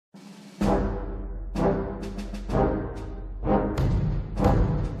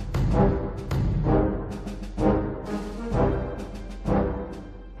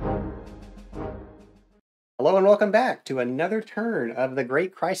Hello and welcome back to another turn of The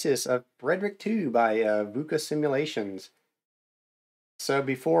Great Crisis of Frederick 2 by VUCA Simulations. So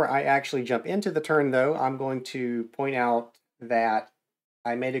before I actually jump into the turn though, I'm going to point out that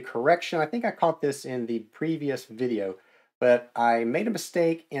I made a correction. I think I caught this in the previous video, but I made a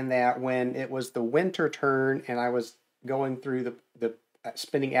mistake in that when it was the winter turn and I was going through the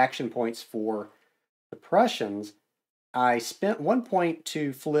spending action points for the Prussians, I spent 1 point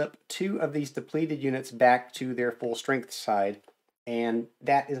to flip 2 of these depleted units back to their full strength side, and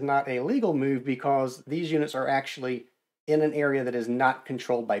that is not a legal move because these units are actually in an area that is not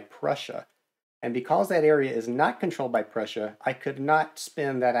controlled by Prussia. And because that area is not controlled by Prussia, I could not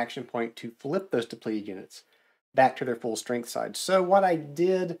spend that action point to flip those depleted units back to their full strength side. So what I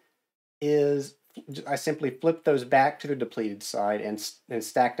did is I simply flipped those back to their depleted side and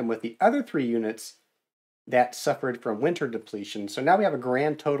stacked them with the other 3 units that suffered from winter depletion. So now we have a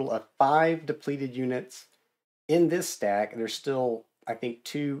grand total of 5 depleted units in this stack. There's still, I think,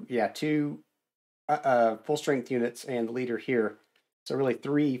 two full strength units and the leader here. So really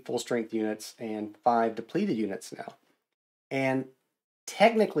 3 full strength units and 5 depleted units now. And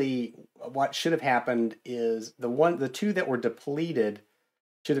technically, what should have happened is the 2 that were depleted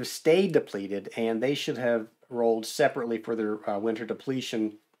should have stayed depleted, and they should have rolled separately for their winter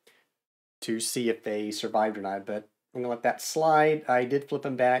depletion to see if they survived or not, but I'm going to let that slide. I did flip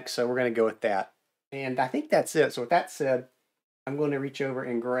them back, so we're going to go with that. And I think that's it. So with that said, I'm going to reach over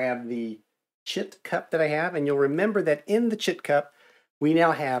and grab the chit cup that I have, and you'll remember that in the chit cup, we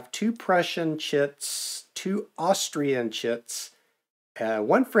now have 2 Prussian chits, 2 Austrian chits,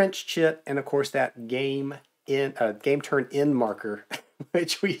 1 French chit, and of course that game turn in marker,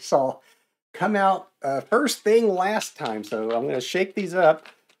 which we saw come out first thing last time. So I'm going to shake these up.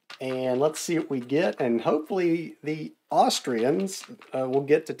 And let's see what we get, and hopefully the Austrians will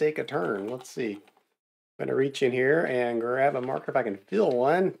get to take a turn. Let's see. I'm going to reach in here and grab a marker if I can feel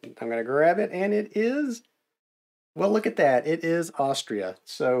one. I'm going to grab it, and it is, well, look at that. It is Austria.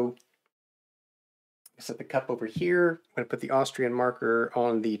 So I set the cup over here. I'm going to put the Austrian marker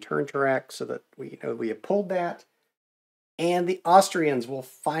on the turn track so that we know we have pulled that. And the Austrians will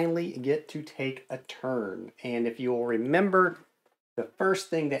finally get to take a turn. And if you will remember, the first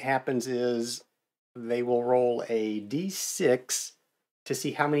thing that happens is they will roll a d6 to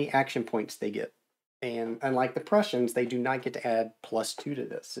see how many action points they get. And unlike the Prussians, they do not get to add +2 to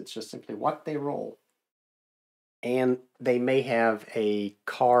this. It's just simply what they roll. And they may have a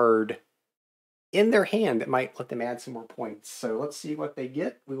card in their hand that might let them add some more points. So let's see what they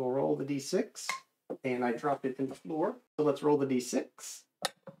get. We will roll the d6. And I dropped it in the floor. So let's roll the d6.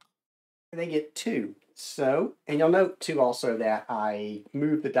 And they get 2. So, and you'll note too also that I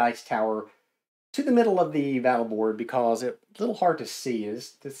moved the dice tower to the middle of the battle board because it's a little hard to see.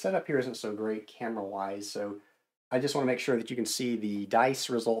 The setup here isn't so great camera-wise, so I just want to make sure that you can see the dice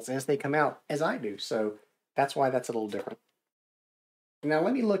results as they come out, as I do. So that's why that's a little different. Now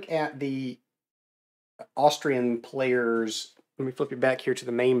let me look at the Austrian players. Let me flip you back here to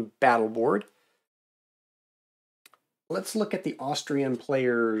the main battle board. Let's look at the Austrian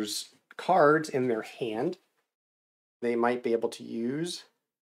players' cards in their hand they might be able to use.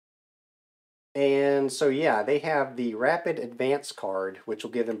 And so yeah, they have the rapid advance card, which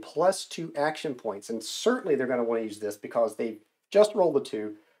will give them +2 action points, and certainly they're going to want to use this because they just rolled the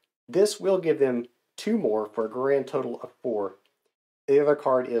 2. This will give them 2 more for a grand total of 4. The other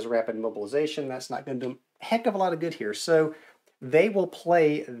card is rapid mobilization. That's not going to do a heck of a lot of good here. So they will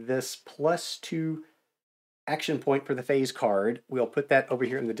play this +2 action point for the phase card. We'll put that over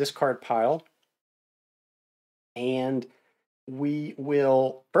here in the discard pile. And we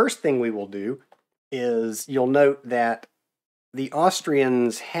will, first thing we will do is you'll note that the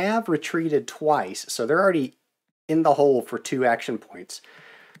Austrians have retreated twice. So they're already in the hole for 2 action points.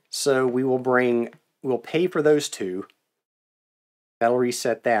 So we'll pay for those 2. That'll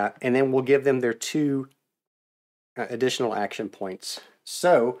reset that. And then we'll give them their 2 additional action points.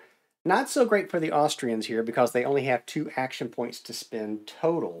 So not so great for the Austrians here because they only have 2 action points to spend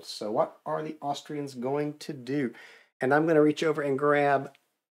total. So what are the Austrians going to do? And I'm going to reach over and grab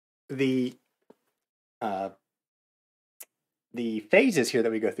the phases here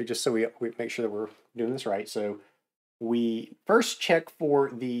that we go through just so we make sure that we're doing this right. So we first check for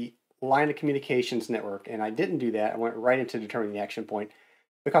the line of communications network, and I didn't do that. I went right into determining the action point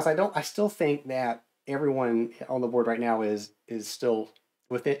because I still think that everyone on the board right now is still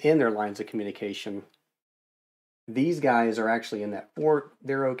within their lines of communication. These guys are actually in that fort.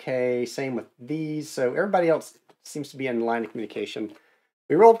 They're okay. Same with these. So everybody else seems to be in the line of communication.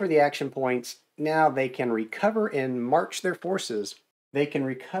 We rolled for the action points. Now they can recover and march their forces. They can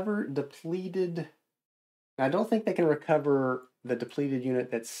recover depleted Now, I don't think they can recover the depleted unit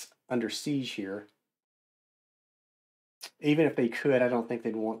that's under siege here. Even if they could, I don't think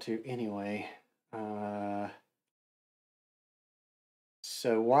they'd want to anyway.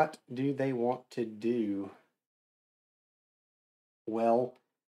 So what do they want to do? Well,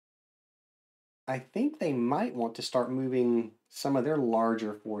 I think they might want to start moving some of their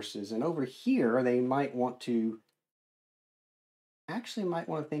larger forces. And over here, they might want to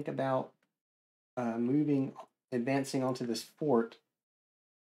think about advancing onto this fort.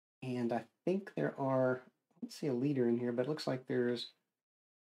 And I think there are, I don't see a leader in here, but it looks like there's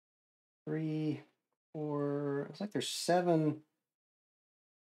 3, 4, looks like there's 7.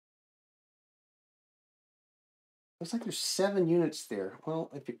 Looks like there's 7 units there.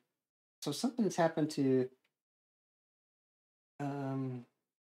 Well, so something's happened to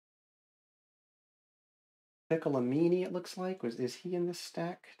Piccolomini, it looks like. Is he in this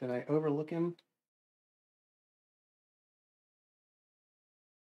stack? Did I overlook him?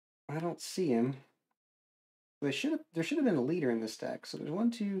 I don't see him. There should have been a leader in this stack. So there's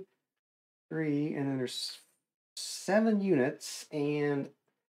 1, 2, 3, and then there's 7 units, and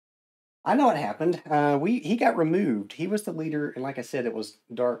I know what happened. He got removed. He was the leader, and like I said, it was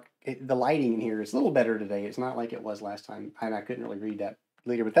dark. The lighting in here is a little better today. It's not like it was last time, and I couldn't really read that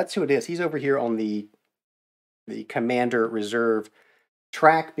leader, but that's who it is. He's over here on the commander reserve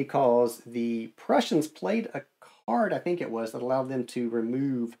track because the Prussians played a card, I think it was, that allowed them to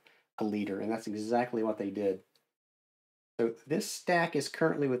remove a leader, and that's exactly what they did. So this stack is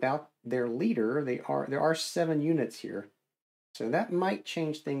currently without their leader. There are 7 units here. So that might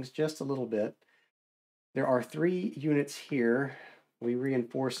change things just a little bit. There are 3 units here. We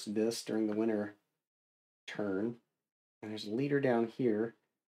reinforced this during the winter turn. And there's a leader down here.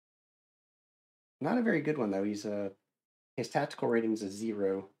 Not a very good one though. His tactical rating is a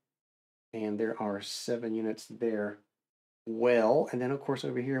 0. And there are 7 units there. Well, and then of course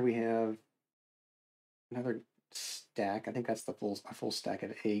over here we have another stack. I think that's a full stack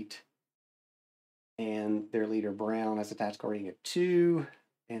of 8. And their leader Brown has a tactical rating of 2.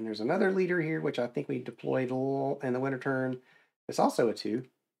 And there's another leader here, which I think we deployed in the winter turn. It's also a 2.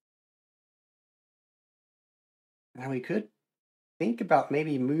 Now we could think about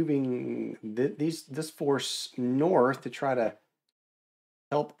maybe moving this force north to try to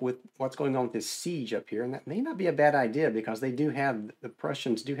help with what's going on with this siege up here. And that may not be a bad idea because the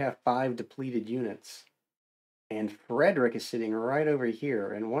Prussians do have 5 depleted units. And Frederick is sitting right over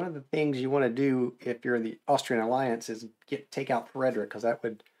here. And one of the things you want to do if you're in the Austrian alliance is take out Frederick, because that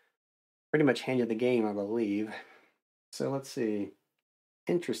would pretty much hand you the game, I believe. So let's see.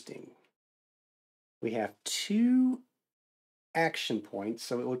 Interesting. We have 2 action points,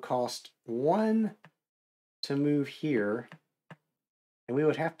 so it would cost 1 to move here. And we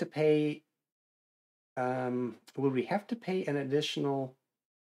would have to pay, would we have to pay an additional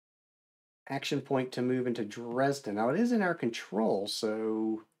action point to move into Dresden? Now it is in our control,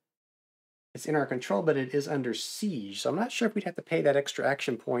 so it's in our control, but it is under siege. So I'm not sure if we'd have to pay that extra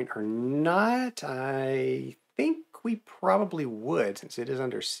action point or not. I think we probably would, since it is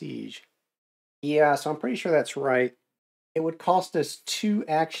under siege. Yeah, so I'm pretty sure that's right. It would cost us 2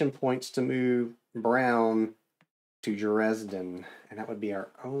 action points to move Brown to Dresden, and that would be our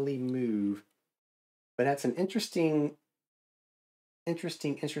only move. But that's an interesting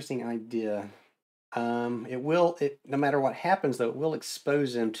idea. No matter what happens though, it will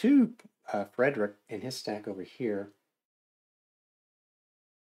expose him to Frederick and his stack over here.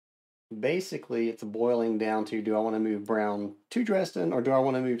 Basically, it's boiling down to, do I want to move Brown to Dresden, or do I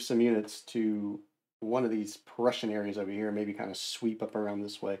want to move some units to one of these Prussian areas over here, maybe kind of sweep up around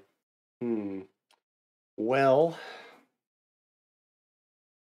this way? Well,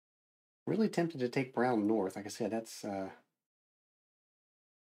 really tempted to take Brown north. Like I said, that's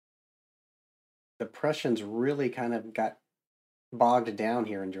the Prussians really kind of got bogged down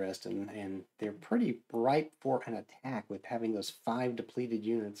here in Dresden, and they're pretty ripe for an attack with having those 5 depleted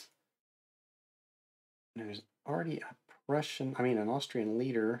units. And there's already an Austrian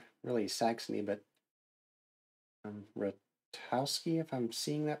leader, really Saxony, but Ratowski, if I'm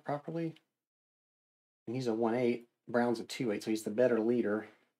seeing that properly. And he's a 1-8, Brown's a 2-8, so he's the better leader.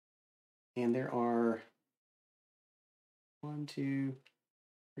 And there are 1, 2,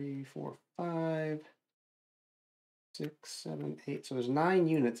 3, 4, 5, 6, 7, 8. So there's 9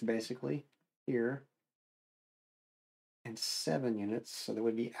 units basically here. And 7 units, so they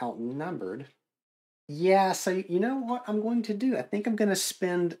would be outnumbered. Yeah, so you know what I'm going to do? I think I'm going to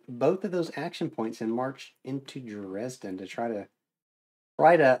spend both of those action points and march into Dresden to try to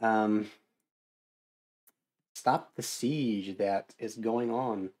stop the siege that is going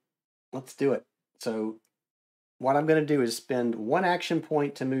on. Let's do it. So what I'm going to do is spend 1 action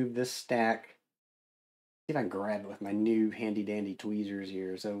point to move this stack. See if I can grab it with my new handy dandy tweezers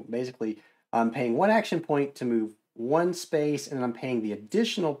here. So basically, I'm paying 1 action point to move 1 space, and I'm paying the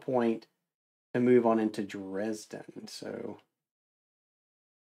additional point to move on into Dresden. So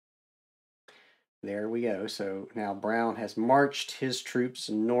there we go. So now Brown has marched his troops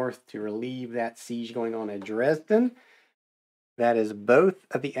north to relieve that siege going on in Dresden. That is both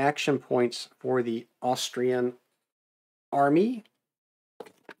of the action points for the Austrian army.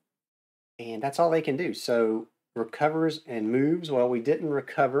 And that's all they can do. So recovers and moves. Well, we didn't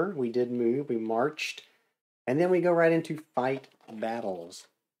recover. We did move. We marched. And then we go right into fight battles.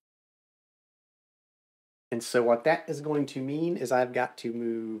 And so what that is going to mean is I've got to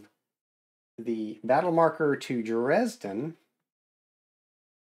move the battle marker to Dresden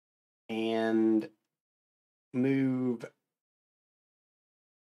and move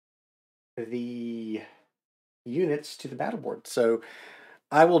the units to the battle board. So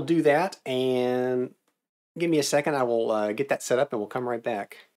I will do that, and give me a second. I will get that set up and we'll come right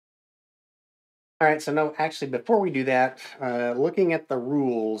back. All right, so no, actually, before we do that, looking at the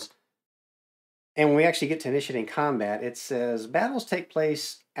rules, and when we actually get to initiating combat, it says battles take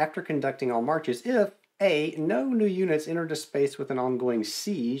place after conducting all marches if A, no new units enter the space with an ongoing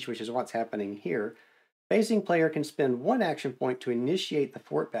siege, which is what's happening here. Facing player can spend 1 action point to initiate the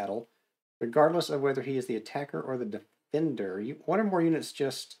fort battle, regardless of whether he is the attacker or the defender. 1 or more units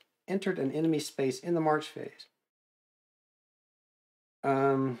just entered an enemy space in the march phase.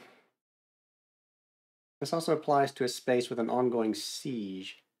 This also applies to a space with an ongoing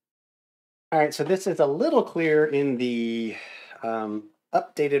siege. All right, so this is a little clearer in the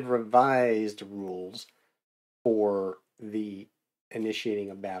updated, revised rules for the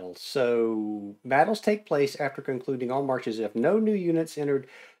initiating a battle. So battles take place after concluding all marches if no new units entered.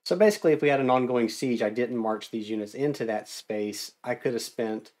 So basically, if we had an ongoing siege, I didn't march these units into that space, I could have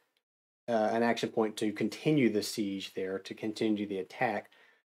spent an action point to continue the siege there, to continue the attack.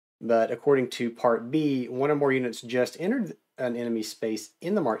 But according to Part B, 1 or more units just entered an enemy space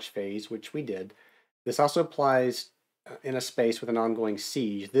in the march phase, which we did. This also applies in a space with an ongoing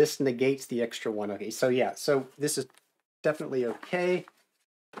siege. This negates the extra 1. Okay, so yeah, so this is definitely okay.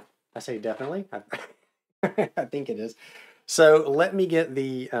 I say definitely. I think it is. So let me get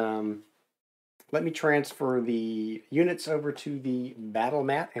the, let me transfer the units over to the battle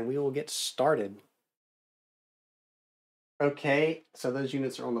mat and we will get started. Okay, so those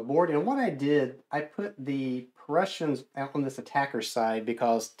units are on the board. And what I did, I put the Prussians out on this attacker side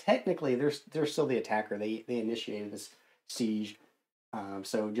because technically they're still the attacker. They initiated this siege.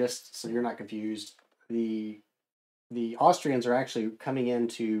 So just so you're not confused, the Austrians are actually coming in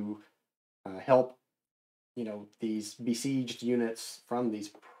to help, these besieged units from these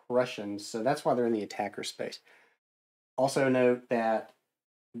Prussians. So that's why they're in the attacker space. Also note that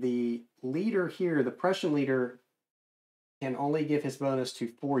the leader here, the Prussian leader, can only give his bonus to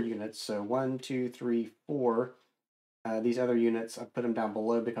 4 units. So 1, 2, 3, 4. These other units, I put them down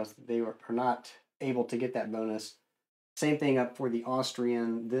below because they are not able to get that bonus. Same thing up for the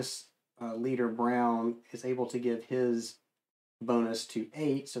Austrian. This leader, Brown, is able to give his bonus to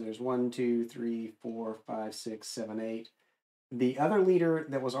 8. So there's 1, 2, 3, 4, 5, 6, 7, 8. The other leader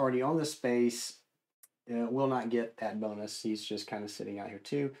that was already on the space will not get that bonus. He's just kind of sitting out here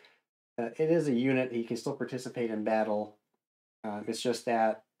too. It is a unit. He can still participate in battle. It's just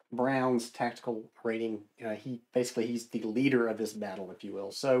that Brown's tactical rating, he's the leader of this battle, if you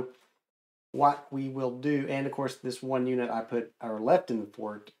will. So what we will do, and of course this 1 unit I put or left in the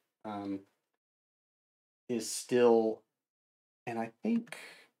fort is still, and I think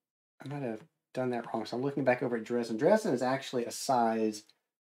I might have done that wrong. So I'm looking back over at Dresden. Dresden is actually a size.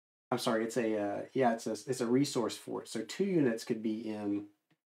 I'm sorry, it's a resource fort. So 2 units could be in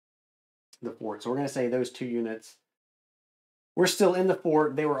the fort. So we're going to say those 2 units. We're still in the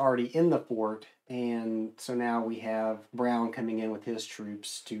fort. They were already in the fort. And so now we have Brown coming in with his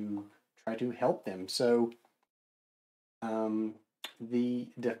troops to try to help them. So the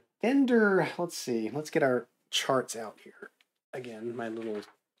defender, let's see. Let's get our charts out here. Again, my little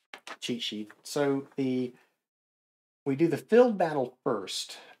cheat sheet. So we do the field battle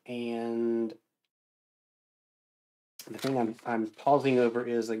first. And the thing I'm pausing over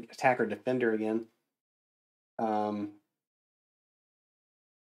is the attacker defender again.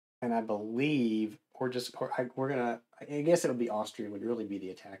 And I believe I guess it would be Austria would really be the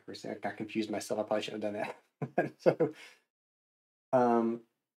attacker. So I got confused myself. I probably should have done that.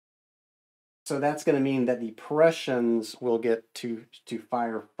 So that's going to mean that the Prussians will get to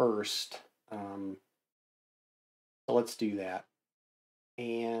fire first. So let's do that.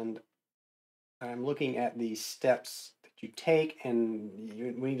 And I'm looking at the steps that you take, and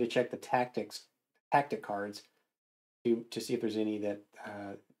we need to check the tactic cards to see if there's any that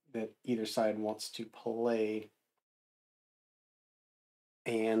that either side wants to play.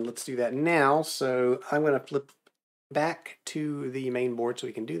 And let's do that now. So I'm going to flip back to the main board so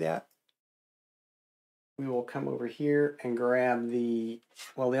we can do that. We will come over here and grab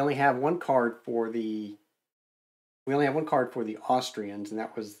well, they only have one card for we only have one card for the Austrians, and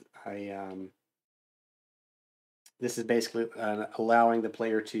that was this is basically allowing the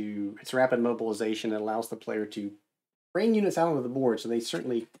player to, it's rapid mobilization. It allows the player to bring units out onto the board, so they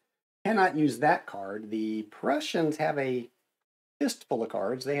certainly cannot use that card. The Prussians have a fistful of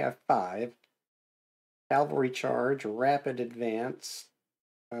cards. They have 5. Cavalry charge, rapid advance,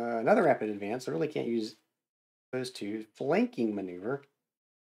 another rapid advance. I really can't use those 2. Flanking maneuver.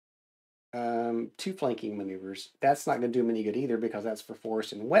 2 flanking maneuvers. That's not going to do them any good either because that's for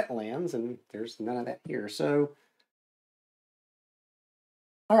forest and wetlands, and there's none of that here. So,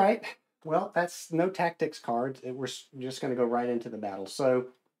 all right. Well, that's no tactics cards. We're just going to go right into the battle. So,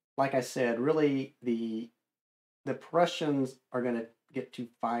 like I said, really the Prussians are going to get to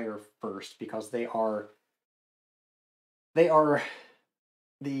fire first because they are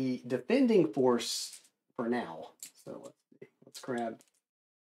the defending force for now. So let's grab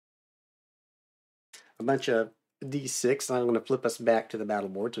a bunch of D6, and I'm going to flip us back to the battle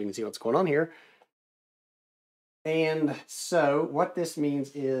board so we can see what's going on here. And so what this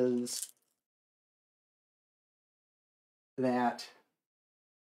means is that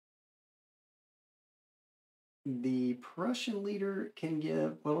the Prussian leader can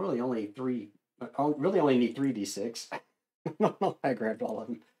give, well, really only need 3 D6. I grabbed all of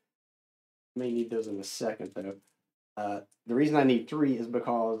them. May need those in a second, though. The reason I need 3 is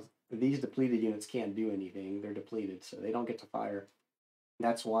because these depleted units can't do anything. They're depleted, so they don't get to fire.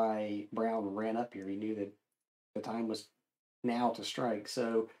 That's why Brown ran up here. He knew that the time was now to strike.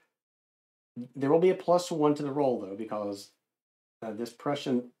 So there will be a +1 to the roll, though, because this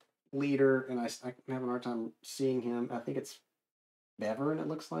Prussian leader, and I'm having a hard time seeing him. I think it's Bevern, it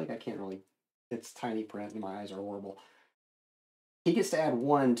looks like. I can't really, it's tiny print, and my eyes are horrible. He gets to add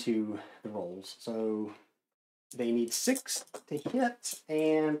 1 to the rolls. So they need 6 to hit,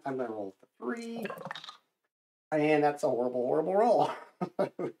 and I'm going to roll the 3. And that's a horrible, horrible roll.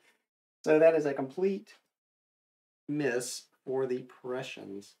 So that is a complete miss for the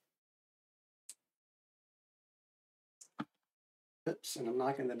Prussians. Oops, and I'm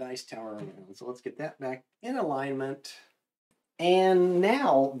knocking the dice tower around. So let's get that back in alignment. And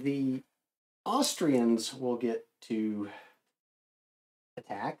now the Austrians will get to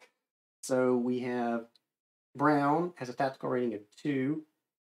attack. So we have Brown has a tactical rating of 2.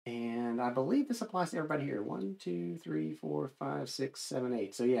 And I believe this applies to everybody here. 1, 2, 3, 4, 5, 6, 7,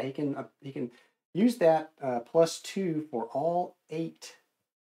 8. So yeah, he can use that +2 for all 8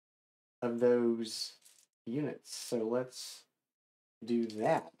 of those units. So let's do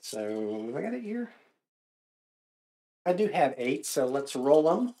that. So have I got it here? I do have 8. So let's roll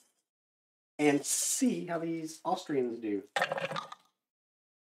them and see how these Austrians do.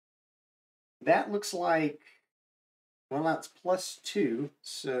 That looks like, well, that's +2.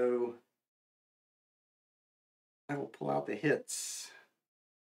 So I will pull out the hits.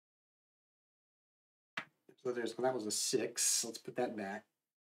 So that was a 6. Let's put that back.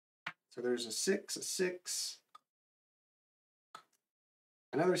 So there's a 6,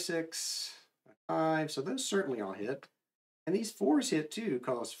 another 6, a 5. So those certainly all hit. And these 4s hit too,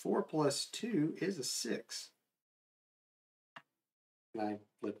 because 4 + 2 is a 6. And I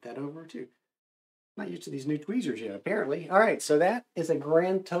flipped that over too. Not used to these new tweezers yet, apparently. All right, so that is a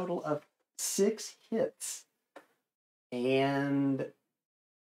grand total of 6 hits. And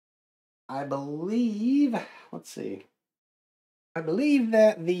I believe, let's see. I believe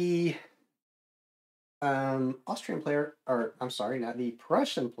that the Austrian player, or I'm sorry, not the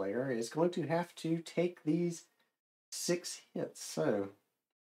Prussian player, is going to have to take these 6 hits. So,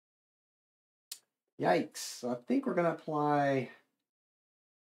 yikes. So I think we're going to apply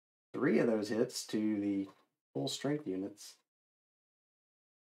 3 of those hits to the full strength units.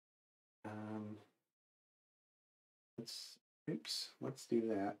 Let's do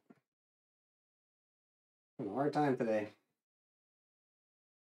that. I'm having a hard time today.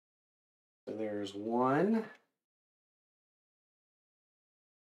 So there's 1,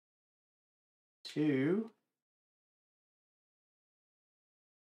 2,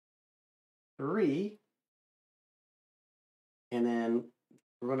 3, and then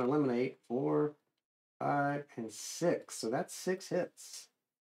we're going to eliminate 4, 5, and 6. So that's 6 hits.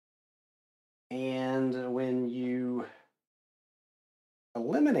 And when you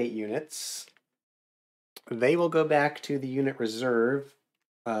eliminate units, they will go back to the unit reserve,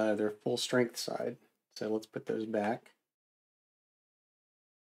 their full strength side. So let's put those back.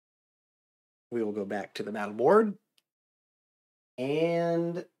 We will go back to the battle board.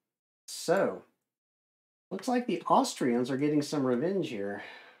 And so, looks like the Austrians are getting some revenge here.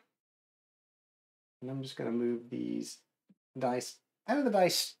 And I'm just going to move these dice out of the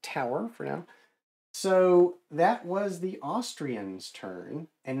dice tower for now. So that was the Austrians' turn.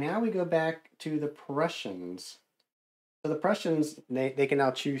 And now we go back to the Prussians. So the Prussians, they can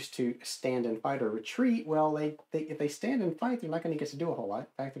now choose to stand and fight or retreat. Well, if they stand and fight, they're not going to get to do a whole lot.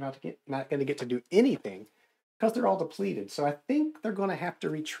 In fact, they're not going to get to do anything because they're all depleted. So I think they're going to have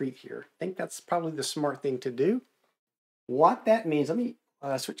to retreat here. I think that's probably the smart thing to do. What that means, let me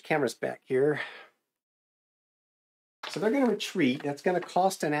switch cameras back here. So they're going to retreat. That's going to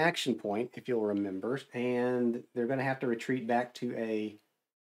cost an action point, if you'll remember. And they're going to have to retreat back to a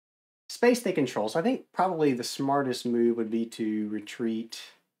space they control. So I think probably the smartest move would be to retreat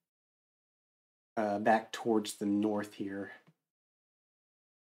back towards the north here.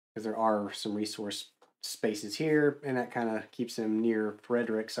 Because there are some resource spaces here, and that kind of keeps them near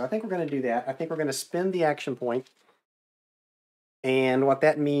Frederick. So I think we're going to do that. I think we're going to spend the action point. And what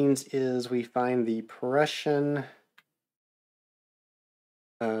that means is we find the Prussian...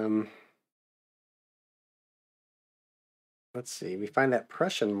 let's see. We find that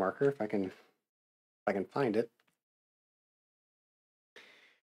Prussian marker if I can find it.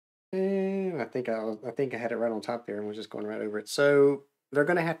 And I think I had it right on top there and was just going right over it. So they're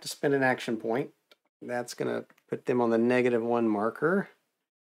going to have to spend an action point. That's going to put them on the -1 marker.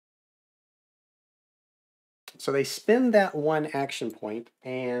 So they spend that 1 action point,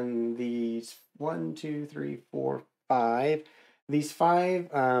 and these 1, 2, 3, 4, 5. These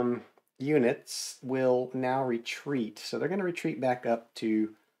 5 units will now retreat. So they're going to retreat back up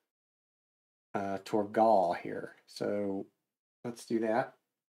to Torgal here. So let's do that.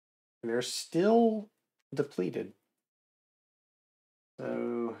 They're still depleted.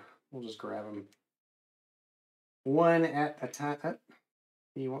 So we'll just grab them one at a time.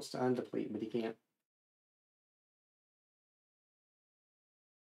 He wants to undeplete, but he can't.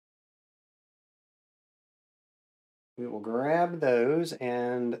 We will grab those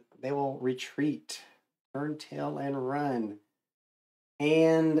and they will retreat, turn tail and run.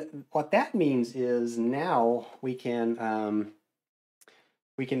 And what that means is now we can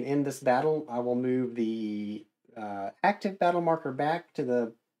end this battle. I will move the active battle marker back to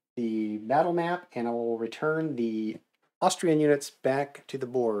the battle map, and I will return the Austrian units back to the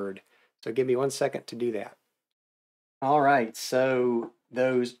board. So give me 1 second to do that. All right, so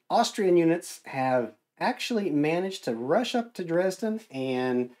those Austrian units have actually managed to rush up to Dresden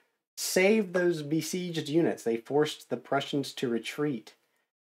and save those besieged units. They forced the Prussians to retreat.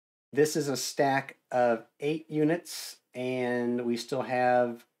 This is a stack of 8 units, and we still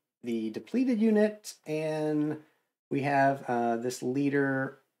have the depleted unit, and we have this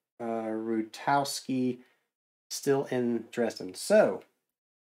leader, Rutowski, still in Dresden. So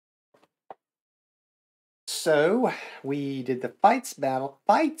we did the fights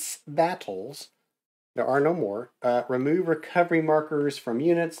battles. There are no more. Remove recovery markers from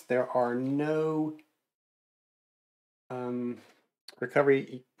units. There are no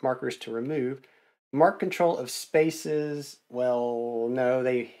recovery markers to remove. Mark control of spaces. Well, no,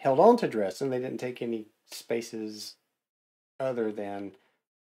 they held on to Dresden. They didn't take any spaces other than,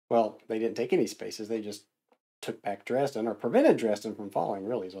 well, they didn't take any spaces. They just took back Dresden, or prevented Dresden from falling,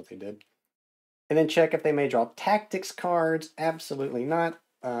 really, is what they did. And then check if they may draw tactics cards. Absolutely not.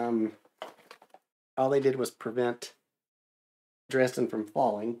 All they did was prevent Dresden from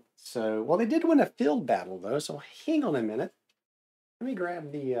falling. So, well, they did win a field battle, though, so hang on a minute. Let me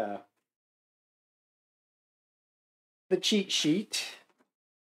grab the cheat sheet,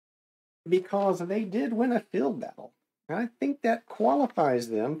 because they did win a field battle. And I think that qualifies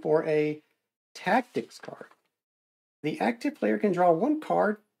them for a tactics card. The active player can draw 1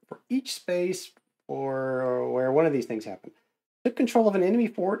 card for each space or where one of these things happen. Took control of an enemy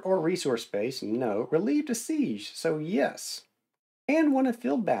fort or resource space. No. Relieved a siege. So yes. And won a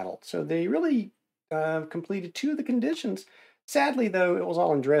field battle. So they really completed 2 of the conditions. Sadly, though, it was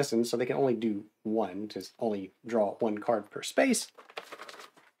all in Dresden, so they can only do 1, just only draw 1 card per space.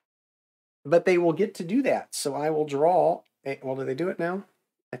 But they will get to do that. So I will draw. Well, do they do it now?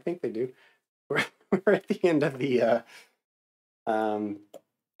 I think they do. We're at the end of the.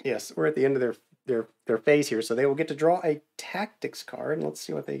 Yes, we're at the end of their phase here. So they will get to draw a tactics card. Let's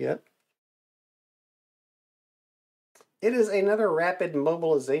see what they get. It is another rapid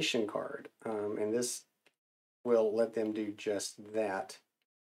mobilization card, and this will let them do just that.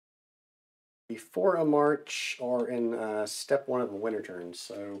 before a march or in step 1 of a winter turn.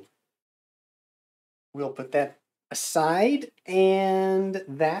 So we'll put that aside, and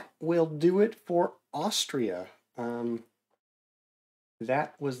that will do it for Austria.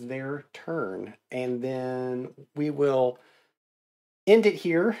 That was their turn, and then we will end it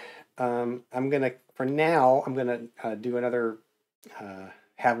here. For now, I'm gonna do another,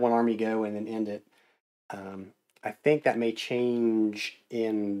 have one army go and then end it. I think that may change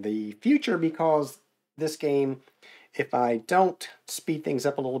in the future because this game, if I don't speed things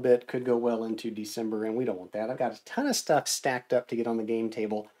up a little bit, could go well into December, and we don't want that. I've got a ton of stuff stacked up to get on the game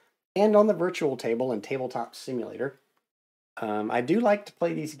table and on the virtual table and Tabletop Simulator. I do like to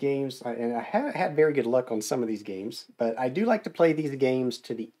play these games, and I haven't had very good luck on some of these games, but I do like to play these games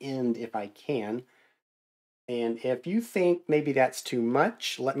to the end if I can. And if you think maybe that's too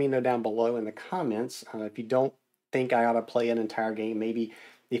much, let me know down below in the comments. If you don't think I ought to play an entire game, maybe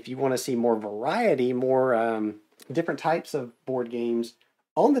if you want to see more variety, more different types of board games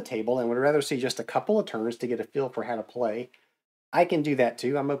on the table, and would rather see just a couple of turns to get a feel for how to play, I can do that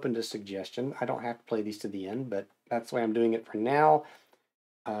too. I'm open to suggestion. I don't have to play these to the end, but that's the way I'm doing it for now.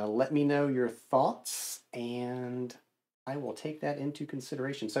 Let me know your thoughts, and I will take that into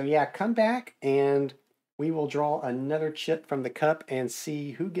consideration. So yeah, come back and we will draw another chit from the cup and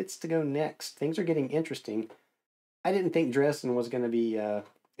see who gets to go next. Things are getting interesting. I didn't think Dresden was going to be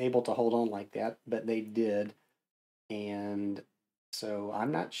able to hold on like that, but they did. And so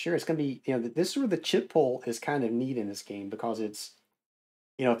I'm not sure. It's going to be, this is where the chit pull is kind of neat in this game, because it's,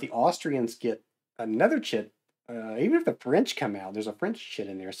 if the Austrians get another chit, even if the French come out, there's a French chit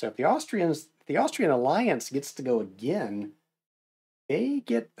in there. So if the Austrian alliance gets to go again, they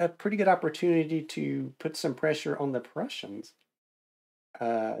get a pretty good opportunity to put some pressure on the Prussians.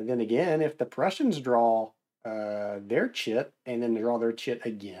 Then again, if the Prussians draw their chit and then draw their chit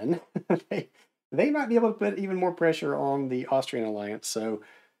again, they might be able to put even more pressure on the Austrian alliance. So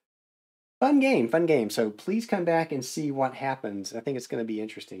fun game, fun game. So please come back and see what happens. I think it's going to be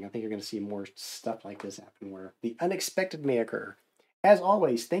interesting. I think you're going to see more stuff like this happen where the unexpected may occur. As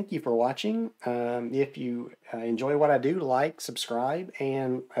always, thank you for watching. If you enjoy what I do, like, subscribe,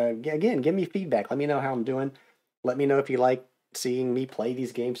 and again, give me feedback. Let me know how I'm doing. Let me know if you like seeing me play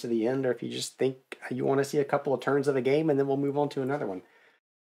these games to the end, or if you just think you want to see a couple of turns of a game and then we'll move on to another one.